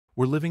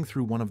We're living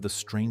through one of the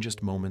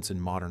strangest moments in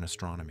modern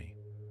astronomy.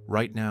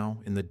 Right now,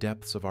 in the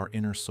depths of our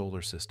inner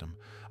solar system,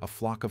 a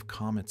flock of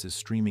comets is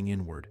streaming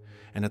inward,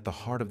 and at the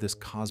heart of this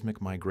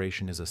cosmic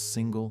migration is a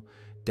single,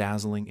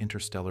 dazzling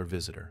interstellar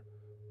visitor,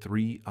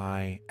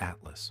 3I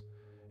Atlas.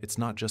 It's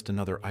not just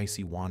another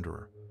icy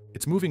wanderer.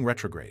 It's moving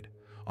retrograde,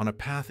 on a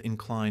path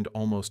inclined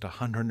almost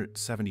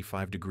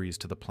 175 degrees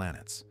to the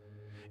planets.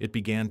 It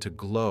began to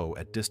glow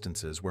at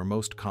distances where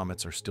most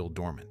comets are still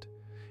dormant.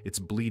 It's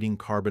bleeding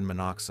carbon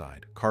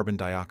monoxide, carbon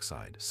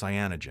dioxide,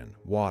 cyanogen,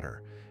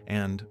 water,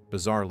 and,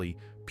 bizarrely,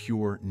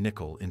 pure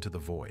nickel into the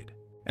void.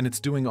 And it's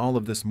doing all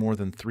of this more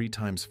than 3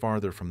 times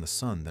farther from the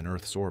Sun than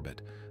Earth's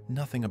orbit.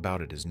 Nothing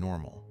about it is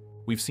normal.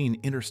 We've seen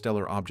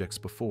interstellar objects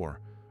before,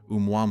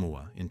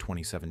 ʻOumuamua in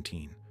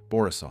 2017,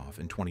 Borisov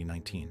in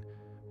 2019,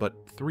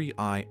 but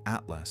 3I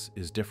Atlas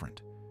is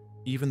different.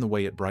 Even the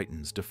way it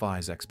brightens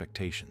defies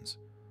expectations.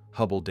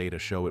 Hubble data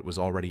show it was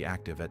already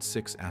active at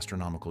 6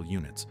 astronomical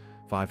units,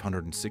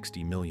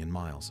 560 million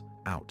miles,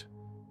 out.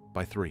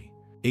 By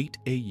 8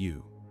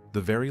 AU, the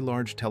Very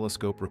Large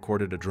Telescope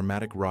recorded a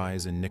dramatic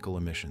rise in nickel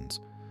emissions,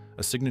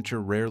 a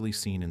signature rarely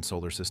seen in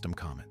solar system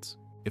comets.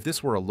 If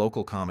this were a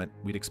local comet,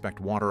 we'd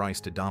expect water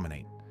ice to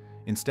dominate.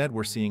 Instead,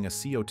 we're seeing a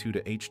CO2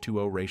 to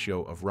H2O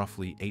ratio of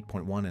roughly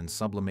 8.1 and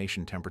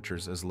sublimation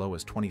temperatures as low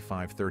as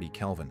 25-30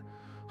 Kelvin,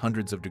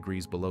 hundreds of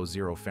degrees below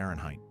 0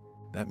 Fahrenheit.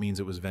 That means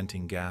it was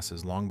venting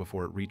gases long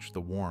before it reached the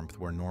warmth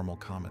where normal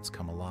comets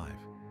come alive.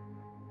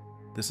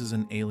 This is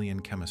an alien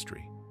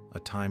chemistry, a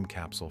time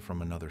capsule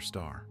from another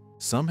star.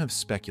 Some have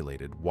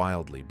speculated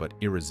wildly but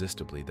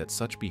irresistibly that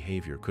such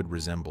behavior could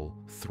resemble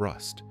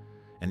thrust,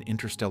 an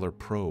interstellar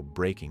probe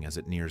braking as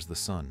it nears the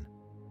Sun.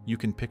 You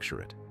can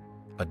picture it,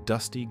 a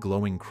dusty,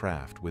 glowing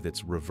craft with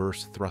its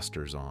reverse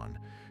thrusters on,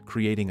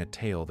 creating a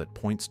tail that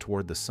points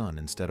toward the Sun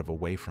instead of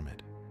away from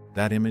it.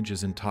 That image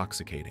is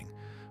intoxicating,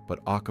 but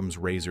Occam's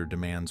razor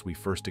demands we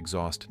first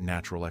exhaust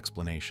natural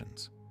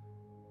explanations.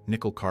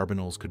 Nickel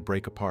carbonyls could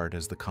break apart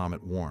as the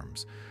comet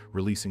warms,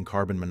 releasing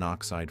carbon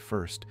monoxide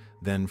first,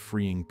 then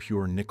freeing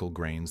pure nickel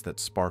grains that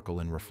sparkle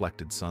in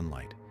reflected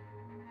sunlight.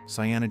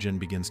 Cyanogen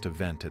begins to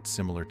vent at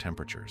similar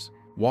temperatures.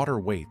 Water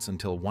waits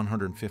until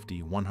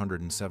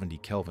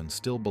 150-170 Kelvin,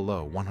 still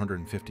below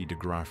 150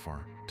 degrees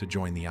Fahrenheit, to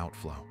join the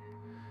outflow.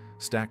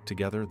 Stacked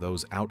together,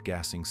 those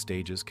outgassing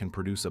stages can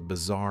produce a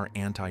bizarre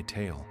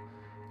anti-tail,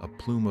 a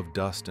plume of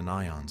dust and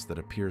ions that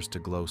appears to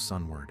glow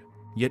sunward.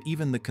 Yet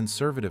even the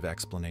conservative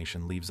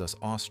explanation leaves us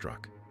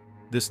awestruck.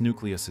 This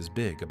nucleus is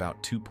big,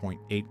 about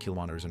 2.8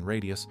 kilometers in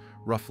radius,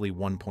 roughly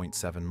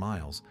 1.7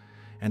 miles,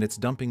 and it's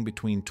dumping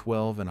between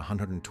 12 and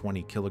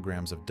 120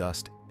 kilograms of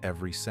dust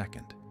every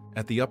second.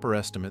 At the upper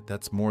estimate,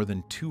 that's more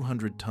than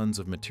 200 tons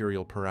of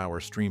material per hour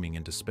streaming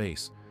into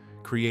space,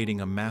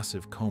 creating a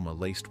massive coma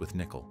laced with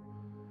nickel.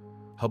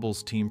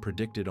 Hubble's team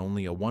predicted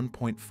only a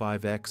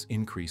 1.5x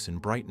increase in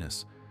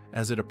brightness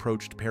as it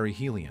approached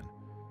perihelion.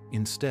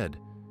 Instead,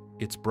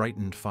 it's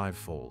brightened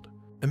 5-fold.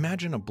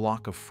 Imagine a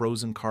block of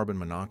frozen carbon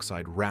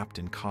monoxide wrapped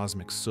in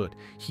cosmic soot,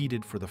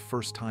 heated for the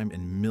first time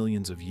in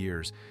millions of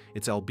years.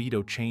 Its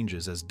albedo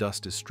changes as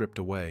dust is stripped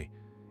away.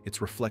 Its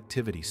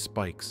reflectivity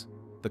spikes.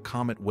 The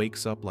comet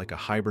wakes up like a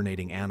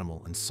hibernating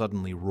animal and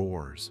suddenly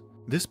roars.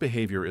 This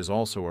behavior is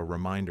also a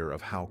reminder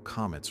of how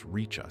comets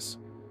reach us.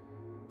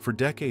 For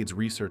decades,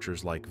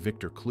 researchers like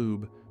Victor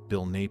Klube,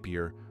 Bill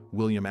Napier,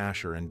 William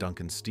Asher, and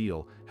Duncan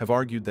Steele have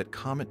argued that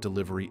comet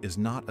delivery is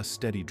not a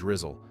steady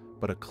drizzle,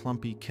 but a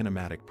clumpy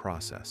kinematic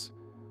process,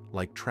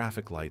 like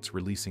traffic lights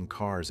releasing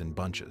cars in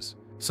bunches.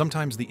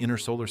 Sometimes the inner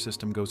solar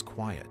system goes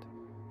quiet,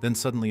 then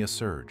suddenly a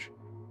surge.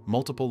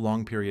 Multiple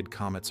long-period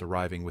comets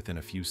arriving within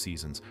a few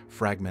seasons,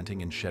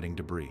 fragmenting and shedding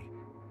debris.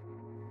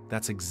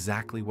 That's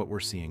exactly what we're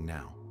seeing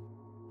now.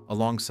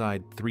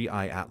 Alongside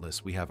 3I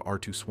Atlas, we have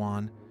R2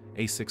 Swan,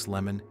 A6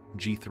 Lemon,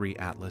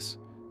 G3 Atlas,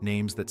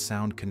 names that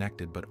sound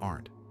connected but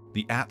aren't.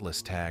 The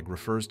Atlas tag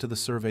refers to the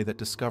survey that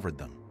discovered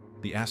them,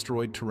 the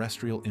Asteroid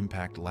Terrestrial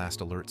Impact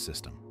Last Alert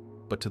System.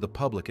 But to the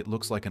public, it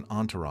looks like an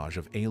entourage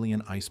of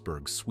alien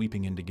icebergs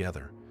sweeping in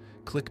together.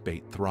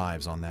 Clickbait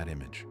thrives on that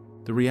image.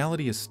 The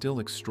reality is still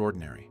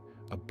extraordinary,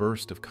 a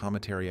burst of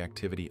cometary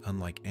activity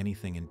unlike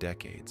anything in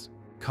decades.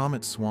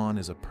 Comet Swan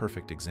is a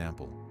perfect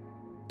example.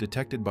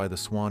 Detected by the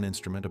Swan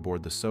instrument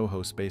aboard the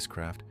SOHO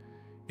spacecraft,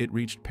 it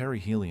reached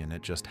perihelion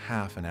at just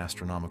half an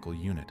astronomical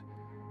unit,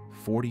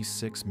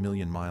 46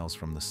 million miles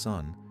from the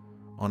Sun,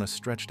 on a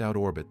stretched-out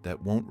orbit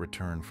that won't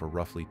return for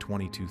roughly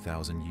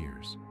 22,000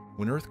 years.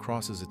 When Earth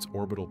crosses its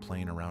orbital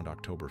plane around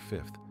October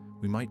 5th,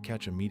 we might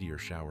catch a meteor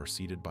shower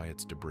seeded by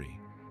its debris.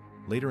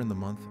 Later in the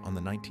month, on the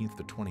 19th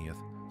to 20th,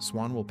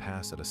 Swan will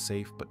pass at a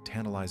safe but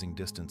tantalizing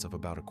distance of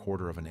about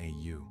 1/4 of an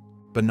AU.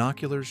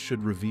 Binoculars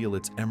should reveal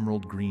its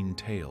emerald green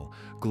tail,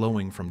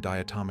 glowing from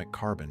diatomic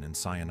carbon and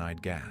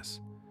cyanide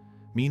gas.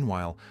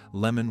 Meanwhile,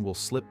 Lemon will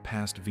slip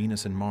past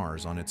Venus and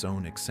Mars on its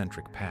own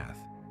eccentric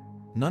path.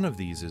 None of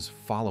these is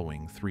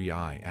following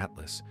 3I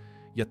Atlas,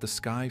 yet the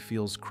sky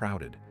feels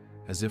crowded,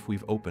 as if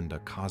we've opened a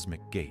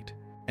cosmic gate.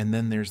 And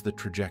then there's the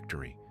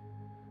trajectory.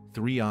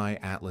 3I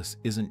Atlas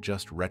isn't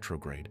just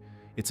retrograde,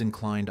 It's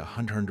inclined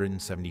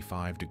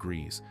 175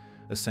 degrees,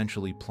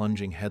 essentially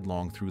plunging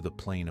headlong through the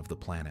plane of the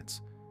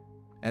planets.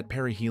 At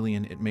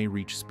perihelion, it may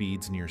reach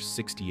speeds near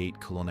 68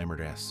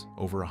 kilometers,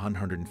 over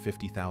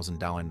 150,000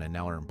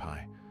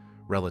 km/h,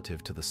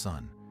 relative to the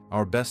Sun.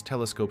 Our best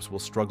telescopes will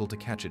struggle to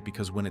catch it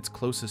because when it's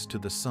closest to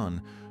the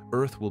Sun,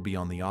 Earth will be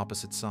on the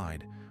opposite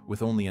side,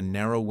 with only a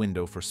narrow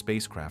window for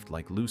spacecraft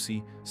like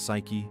Lucy,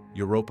 Psyche,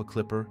 Europa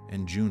Clipper,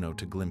 and Juno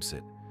to glimpse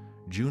it.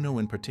 Juno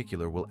in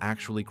particular will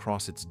actually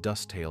cross its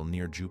dust tail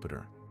near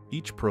Jupiter.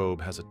 Each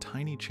probe has a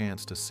tiny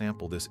chance to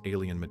sample this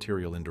alien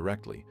material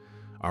indirectly,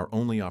 our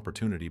only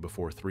opportunity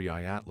before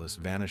 3I Atlas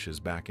vanishes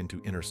back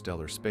into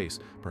interstellar space,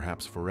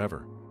 perhaps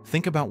forever.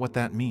 Think about what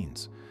that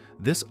means.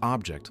 This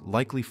object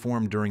likely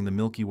formed during the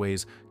Milky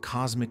Way's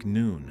cosmic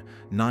noon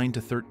 9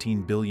 to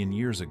 13 billion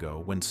years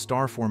ago when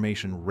star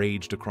formation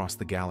raged across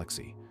the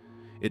galaxy.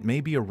 It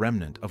may be a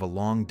remnant of a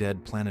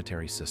long-dead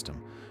planetary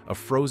system, a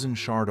frozen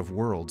shard of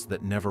worlds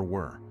that never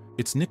were.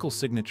 Its nickel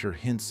signature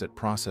hints at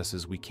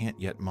processes we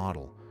can't yet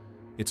model.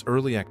 Its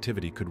early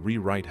activity could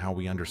rewrite how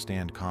we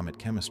understand comet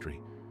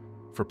chemistry.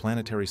 For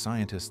planetary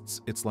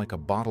scientists, it's like a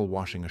bottle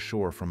washing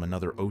ashore from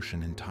another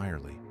ocean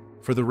entirely.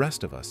 For the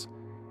rest of us,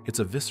 it's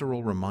a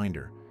visceral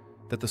reminder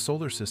that the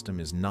solar system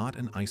is not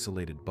an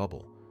isolated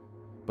bubble,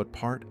 but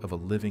part of a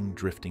living,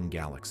 drifting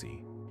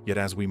galaxy. Yet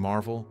as we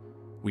marvel,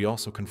 we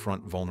also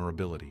confront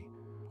vulnerability.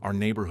 Our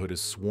neighborhood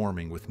is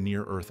swarming with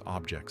near-Earth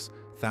objects,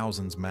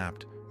 thousands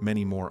mapped,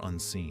 many more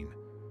unseen.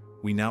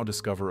 We now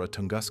discover a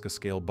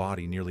Tunguska-scale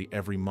body nearly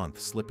every month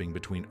slipping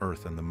between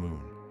Earth and the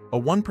Moon. A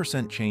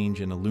 1%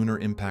 change in a lunar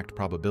impact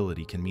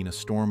probability can mean a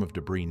storm of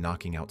debris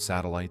knocking out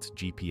satellites,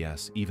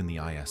 GPS, even the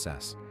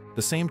ISS.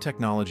 The same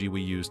technology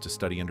we use to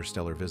study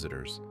interstellar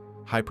visitors,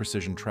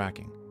 high-precision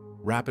tracking,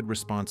 rapid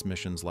response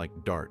missions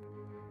like DART,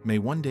 may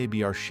one day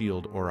be our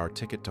shield or our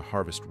ticket to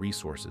harvest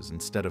resources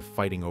instead of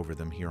fighting over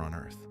them here on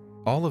Earth.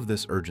 All of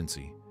this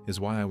urgency is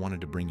why I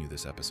wanted to bring you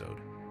this episode.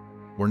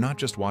 We're not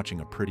just watching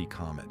a pretty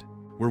comet.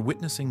 We're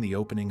witnessing the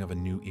opening of a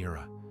new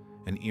era,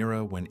 an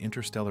era when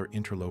interstellar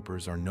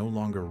interlopers are no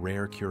longer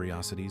rare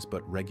curiosities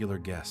but regular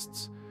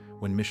guests,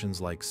 when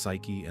missions like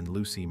Psyche and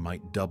Lucy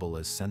might double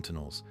as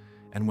sentinels,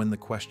 and when the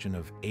question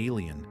of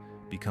alien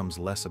becomes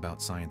less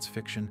about science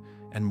fiction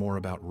and more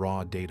about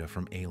raw data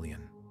from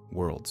alien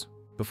worlds.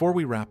 Before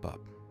we wrap up,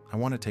 I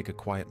want to take a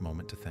quiet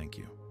moment to thank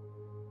you.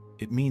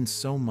 It means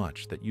so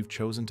much that you've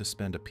chosen to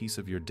spend a piece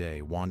of your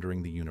day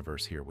wandering the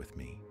universe here with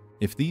me.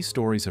 If these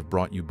stories have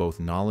brought you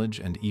both knowledge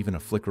and even a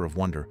flicker of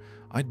wonder,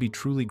 I'd be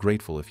truly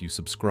grateful if you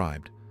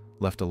subscribed,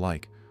 left a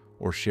like,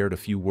 or shared a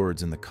few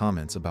words in the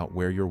comments about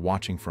where you're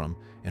watching from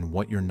and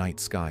what your night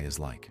sky is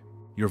like.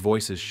 Your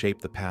voices shape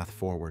the path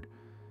forward,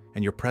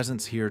 and your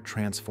presence here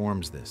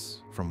transforms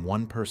this from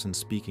one person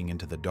speaking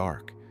into the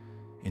dark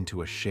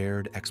into a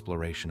shared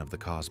exploration of the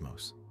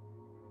cosmos.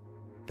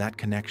 That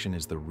connection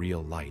is the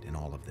real light in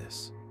all of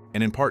this.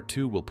 And in part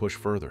 2, we'll push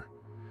further.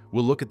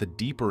 We'll look at the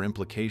deeper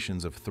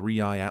implications of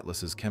 3I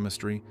Atlas's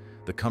chemistry,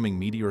 the coming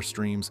meteor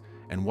streams,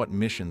 and what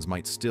missions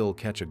might still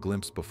catch a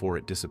glimpse before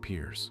it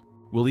disappears.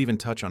 We'll even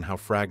touch on how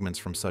fragments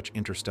from such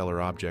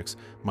interstellar objects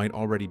might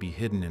already be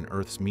hidden in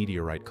Earth's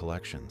meteorite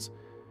collections.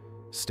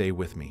 Stay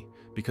with me,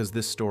 because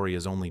this story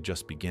is only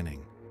just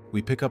beginning.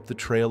 We pick up the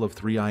trail of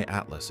 3I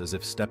Atlas as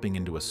if stepping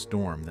into a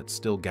storm that's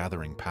still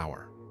gathering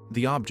power.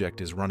 The object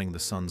is running the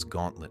sun's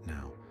gauntlet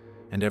now,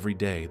 and every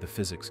day the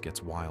physics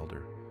gets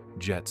wilder.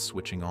 Jets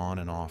switching on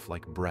and off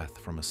like breath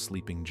from a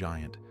sleeping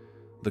giant,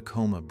 the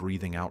coma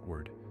breathing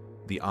outward,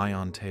 the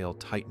ion tail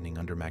tightening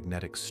under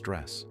magnetic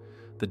stress,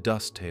 the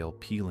dust tail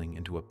peeling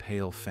into a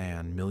pale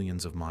fan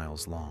millions of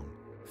miles long.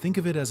 Think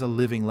of it as a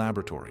living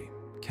laboratory,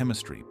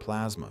 chemistry,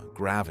 plasma,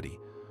 gravity,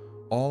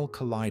 all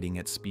colliding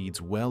at speeds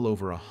well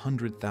over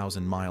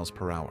 100,000 miles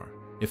per hour.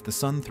 If the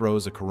sun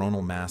throws a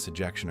coronal mass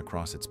ejection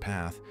across its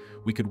path,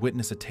 we could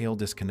witness a tail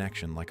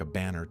disconnection like a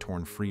banner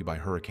torn free by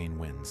hurricane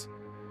winds.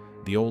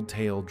 The old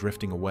tail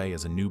drifting away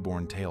as a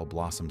newborn tail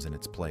blossoms in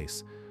its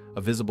place,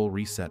 a visible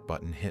reset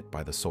button hit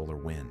by the solar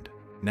wind.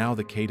 Now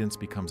the cadence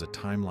becomes a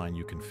timeline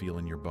you can feel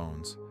in your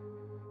bones.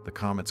 The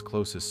comet's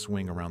closest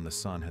swing around the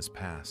sun has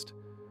passed.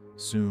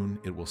 Soon,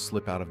 it will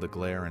slip out of the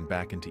glare and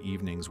back into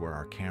evenings where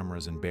our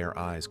cameras and bare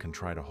eyes can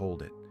try to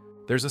hold it.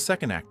 There's a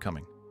second act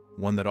coming,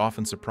 one that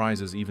often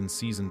surprises even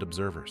seasoned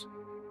observers.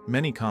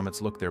 Many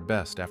comets look their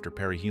best after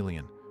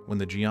perihelion, when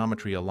the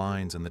geometry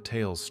aligns and the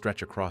tails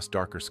stretch across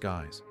darker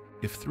skies.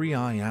 If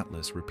 3I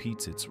Atlas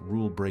repeats its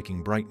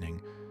rule-breaking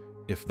brightening,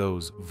 if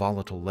those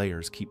volatile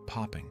layers keep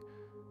popping,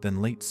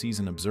 then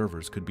late-season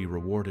observers could be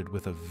rewarded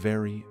with a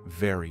very,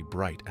 very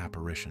bright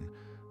apparition,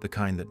 the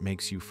kind that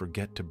makes you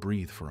forget to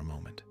breathe for a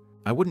moment.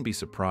 I wouldn't be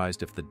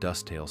surprised if the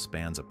dust tail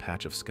spans a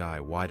patch of sky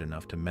wide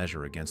enough to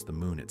measure against the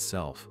moon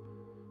itself.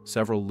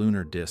 Several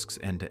lunar disks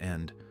end to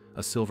end,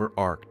 a silver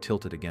arc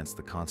tilted against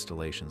the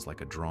constellations like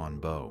a drawn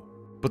bow.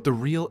 But the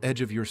real edge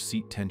of your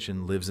seat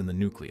tension lives in the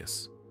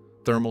nucleus.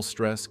 Thermal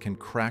stress can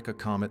crack a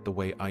comet the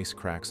way ice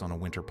cracks on a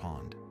winter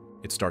pond.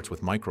 It starts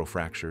with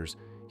microfractures,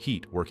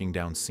 heat working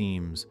down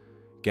seams,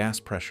 gas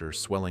pressure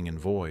swelling in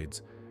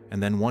voids,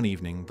 And then one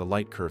evening, the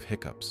light curve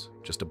hiccups,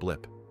 just a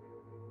blip.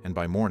 And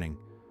by morning,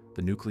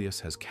 the nucleus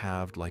has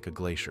calved like a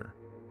glacier.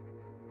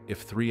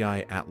 If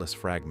 3I Atlas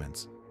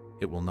fragments,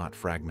 it will not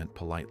fragment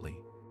politely.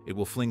 It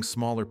will fling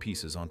smaller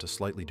pieces onto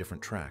slightly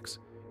different tracks,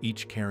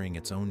 each carrying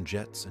its own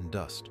jets and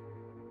dust.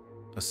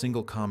 A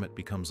single comet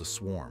becomes a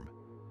swarm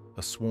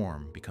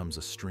becomes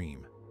a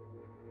stream.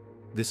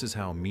 This is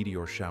how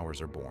meteor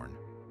showers are born.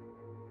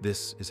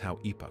 This is how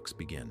epochs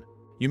begin.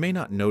 You may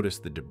not notice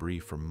the debris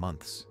for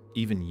months,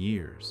 even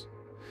years.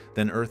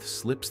 Then Earth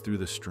slips through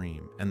the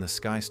stream, and the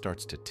sky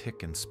starts to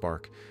tick and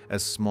spark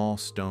as small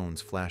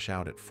stones flash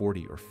out at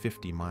 40 or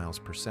 50 miles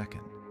per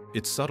second.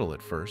 It's subtle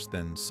at first,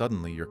 then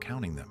suddenly you're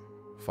counting them.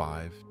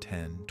 5,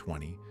 10,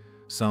 20,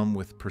 some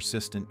with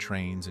persistent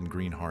trains and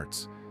green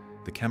hearts.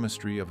 The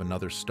chemistry of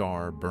another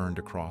star burned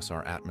across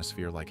our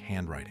atmosphere like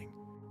handwriting.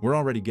 We're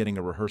already getting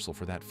a rehearsal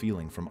for that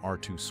feeling from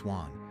R2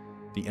 Swan,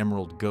 the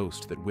emerald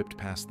ghost that whipped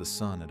past the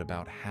sun at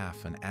about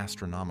half an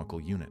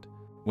astronomical unit.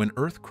 When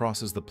Earth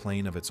crosses the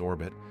plane of its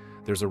orbit,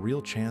 there's a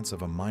real chance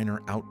of a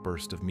minor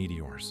outburst of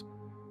meteors.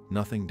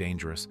 Nothing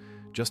dangerous,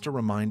 just a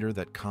reminder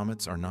that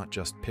comets are not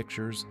just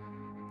pictures,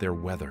 they're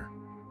weather.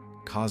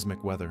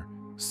 Cosmic weather,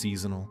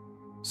 seasonal,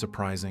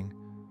 surprising,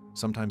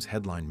 sometimes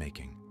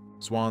headline-making.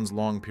 Swan's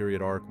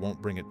long-period arc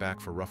won't bring it back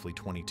for roughly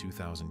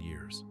 22,000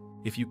 years.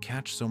 If you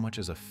catch so much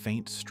as a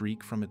faint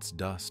streak from its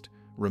dust,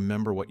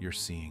 remember what you're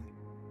seeing.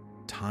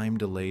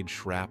 Time-delayed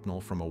shrapnel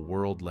from a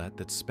worldlet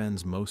that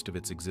spends most of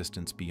its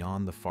existence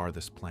beyond the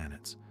farthest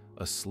planets,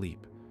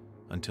 asleep,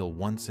 until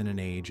once in an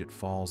age it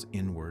falls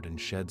inward and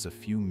sheds a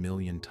few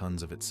million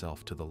tons of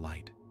itself to the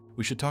light.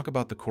 We should talk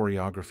about the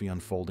choreography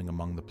unfolding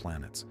among the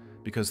planets,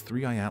 because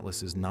 3I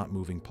Atlas is not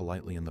moving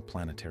politely in the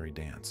planetary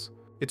dance.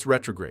 It's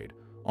retrograde,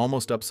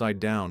 almost upside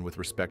down with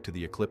respect to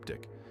the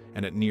ecliptic,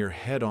 and at near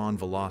head-on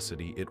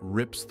velocity it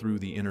rips through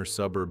the inner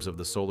suburbs of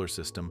the solar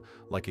system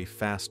like a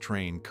fast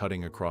train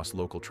cutting across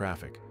local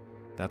traffic.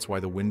 That's why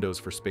the windows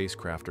for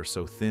spacecraft are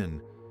so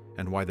thin,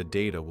 and why the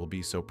data will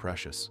be so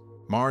precious.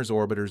 Mars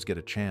orbiters get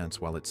a chance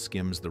while it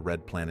skims the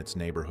red planet's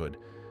neighborhood.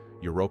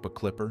 Europa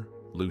Clipper,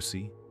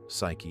 Lucy,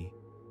 Psyche,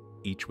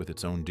 each with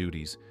its own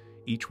duties,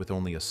 each with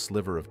only a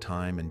sliver of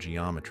time and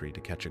geometry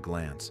to catch a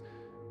glance.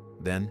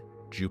 Then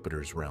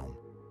Jupiter's realm.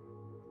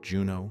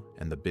 Juno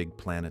and the big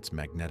planet's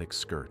magnetic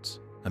skirts.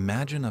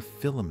 Imagine a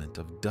filament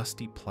of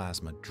dusty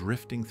plasma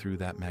drifting through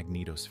that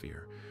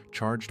magnetosphere,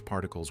 charged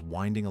particles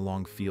winding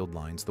along field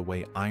lines the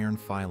way iron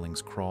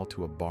filings crawl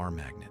to a bar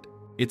magnet.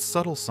 It's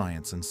subtle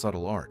science and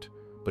subtle art,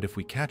 but if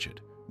we catch it,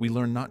 we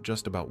learn not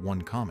just about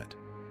one comet.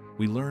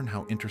 We learn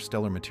how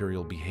interstellar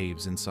material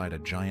behaves inside a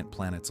giant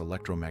planet's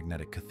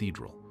electromagnetic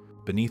cathedral.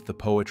 Beneath the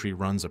poetry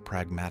runs a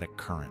pragmatic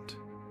current.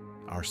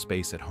 Our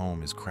space at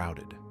home is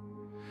crowded.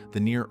 The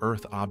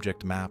near-Earth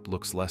object map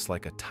looks less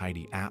like a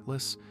tidy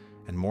atlas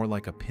and more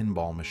like a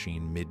pinball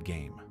machine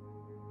mid-game.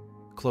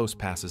 Close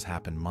passes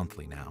happen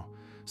monthly now,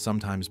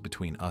 sometimes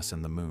between us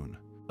and the moon.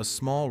 A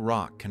small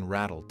rock can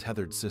rattle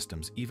tethered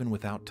systems even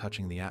without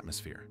touching the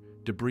atmosphere.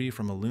 Debris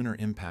from a lunar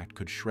impact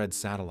could shred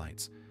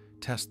satellites,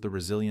 test the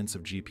resilience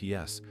of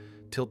GPS,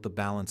 tilt the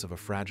balance of a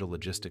fragile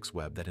logistics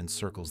web that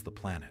encircles the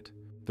planet.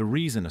 The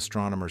reason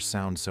astronomers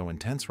sound so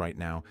intense right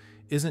now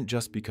isn't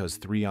just because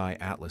 3I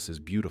Atlas is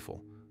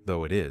beautiful,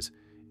 though it is.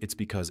 It's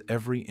because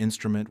every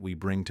instrument we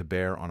bring to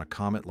bear on a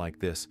comet like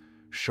this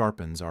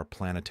sharpens our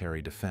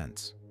planetary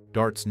defense.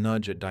 DART's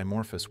nudge at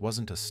Dimorphos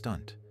wasn't a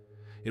stunt.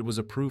 It was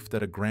a proof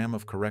that a gram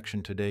of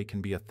correction today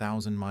can be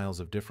 1,000 miles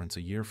of difference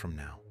a year from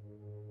now.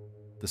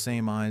 The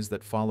same eyes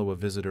that follow a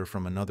visitor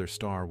from another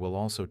star will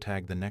also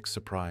tag the next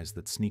surprise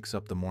that sneaks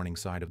up the morning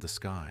side of the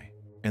sky.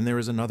 And there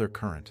is another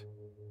current,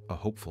 a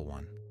hopeful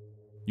one.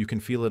 You can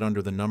feel it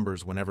under the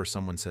numbers whenever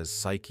someone says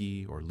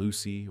Psyche or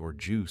Lucy or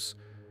Juice.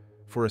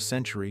 For a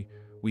century,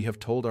 we have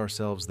told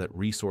ourselves that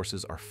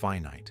resources are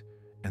finite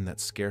and that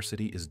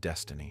scarcity is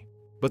destiny.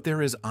 But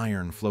there is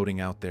iron floating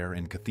out there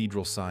in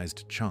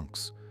cathedral-sized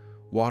chunks,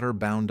 water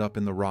bound up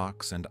in the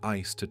rocks and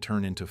ice to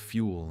turn into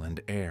fuel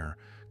and air,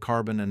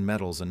 carbon and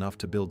metals enough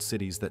to build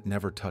cities that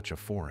never touch a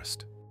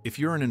forest. If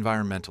you're an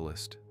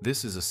environmentalist,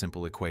 this is a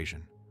simple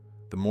equation.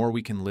 The more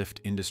we can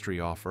lift industry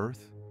off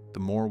Earth, the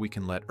more we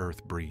can let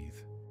Earth breathe.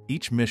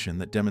 Each mission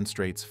that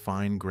demonstrates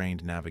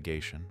fine-grained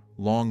navigation,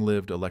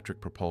 long-lived electric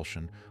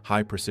propulsion,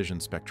 high-precision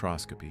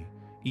spectroscopy,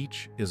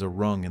 each is a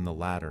rung in the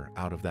ladder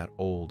out of that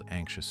old,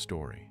 anxious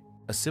story.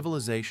 A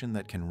civilization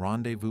that can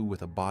rendezvous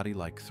with a body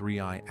like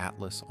 3I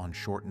Atlas on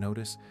short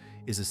notice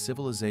is a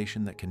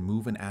civilization that can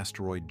move an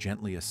asteroid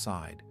gently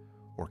aside,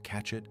 or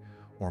catch it,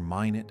 or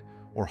mine it,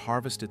 or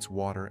harvest its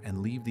water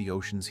and leave the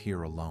oceans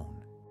here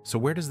alone. So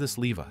where does this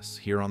leave us,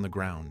 here on the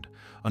ground,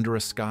 under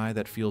a sky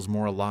that feels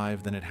more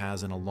alive than it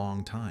has in a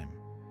long time?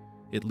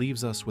 It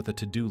leaves us with a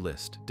to-do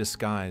list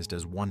disguised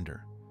as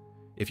wonder.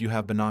 If you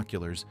have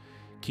binoculars,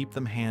 keep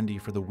them handy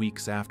for the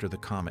weeks after the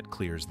comet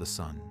clears the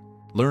sun.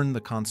 Learn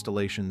the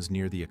constellations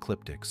near the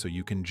ecliptic so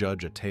you can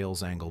judge a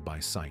tail's angle by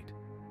sight.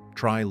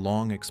 Try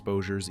long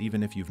exposures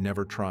even if you've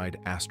never tried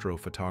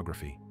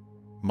astrophotography.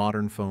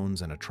 Modern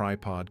phones and a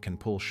tripod can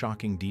pull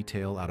shocking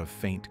detail out of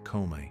faint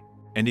comet.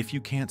 And if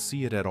you can't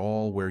see it at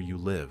all where you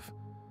live,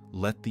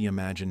 let the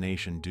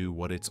imagination do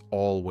what it's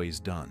always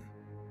done.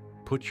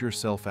 Put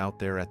yourself out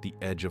there at the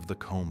edge of the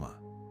coma,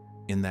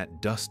 in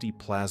that dusty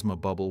plasma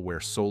bubble where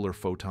solar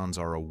photons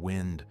are a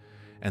wind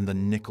and the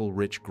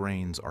nickel-rich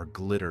grains are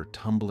glitter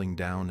tumbling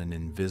down an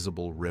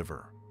invisible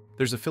river.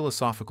 There's a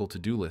philosophical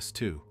to-do list,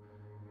 too.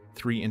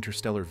 3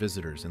 interstellar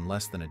visitors in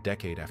less than a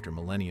decade after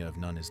millennia of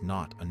none is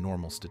not a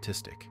normal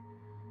statistic.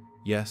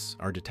 Yes,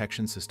 our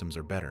detection systems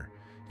are better.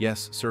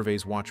 Yes,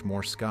 surveys watch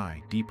more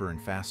sky, deeper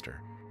and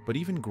faster. But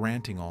even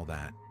granting all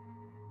that,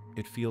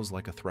 it feels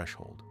like a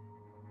threshold.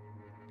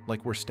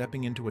 Like we're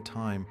stepping into a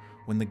time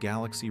when the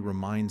galaxy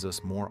reminds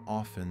us more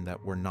often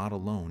that we're not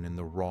alone in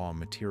the raw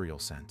material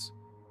sense.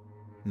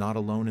 Not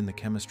alone in the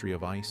chemistry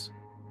of ice.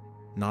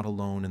 Not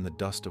alone in the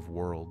dust of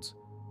worlds.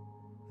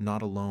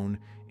 Not alone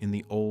in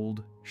the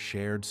old,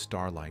 shared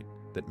starlight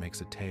that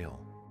makes a tale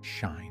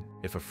shine.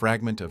 If a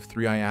fragment of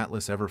 3I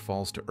Atlas ever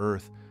falls to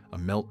Earth, a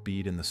melt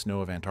bead in the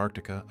snow of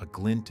Antarctica, a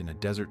glint in a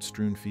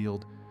desert-strewn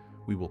field,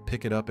 we will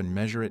pick it up and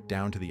measure it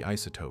down to the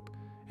isotope,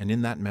 and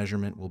in that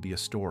measurement will be a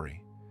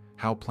story.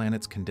 How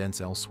planets condense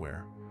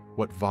elsewhere,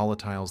 what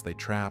volatiles they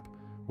trap,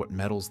 what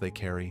metals they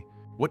carry,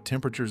 what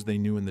temperatures they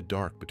knew in the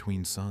dark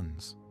between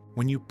suns.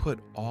 When you put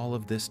all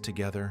of this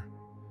together,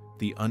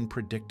 the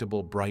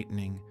unpredictable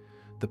brightening,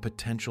 the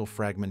potential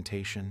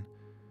fragmentation,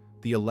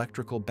 the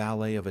electrical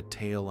ballet of a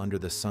tail under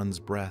the sun's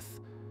breath,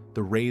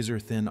 the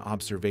razor-thin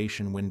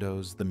observation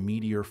windows, the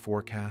meteor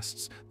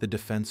forecasts, the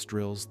defense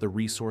drills, the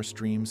resource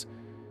streams,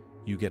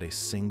 you get a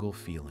single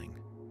feeling.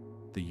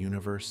 The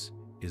universe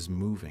is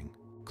moving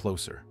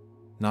closer,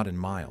 not in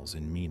miles,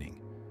 in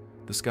meaning.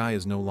 The sky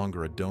is no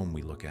longer a dome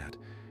we look at.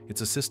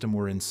 It's a system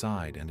we're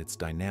inside, and it's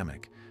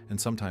dynamic, and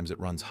sometimes it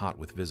runs hot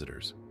with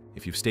visitors.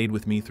 If you've stayed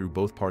with me through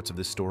both parts of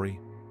this story,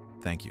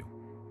 thank you.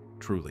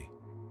 Truly.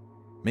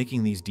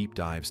 Making these deep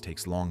dives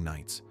takes long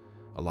nights,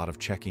 a lot of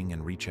checking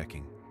and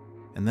rechecking,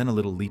 and then a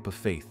little leap of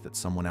faith that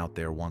someone out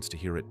there wants to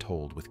hear it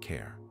told with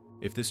care.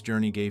 If this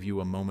journey gave you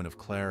a moment of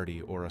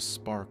clarity or a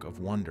spark of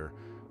wonder,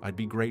 I'd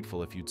be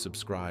grateful if you'd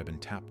subscribe and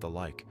tap the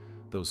like.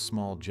 Those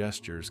small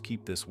gestures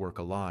keep this work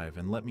alive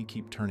and let me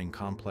keep turning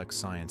complex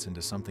science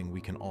into something we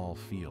can all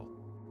feel.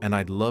 And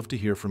I'd love to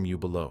hear from you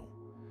below.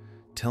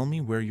 Tell me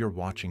where you're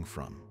watching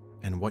from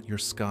and what your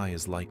sky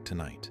is like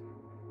tonight.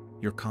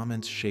 Your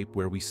comments shape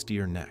where we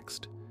steer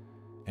next,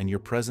 and your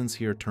presence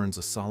here turns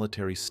a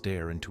solitary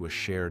stare into a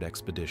shared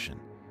expedition.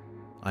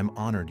 I'm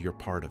honored you're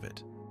part of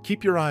it.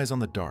 Keep your eyes on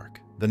the dark.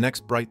 The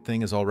next bright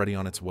thing is already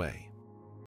on its way.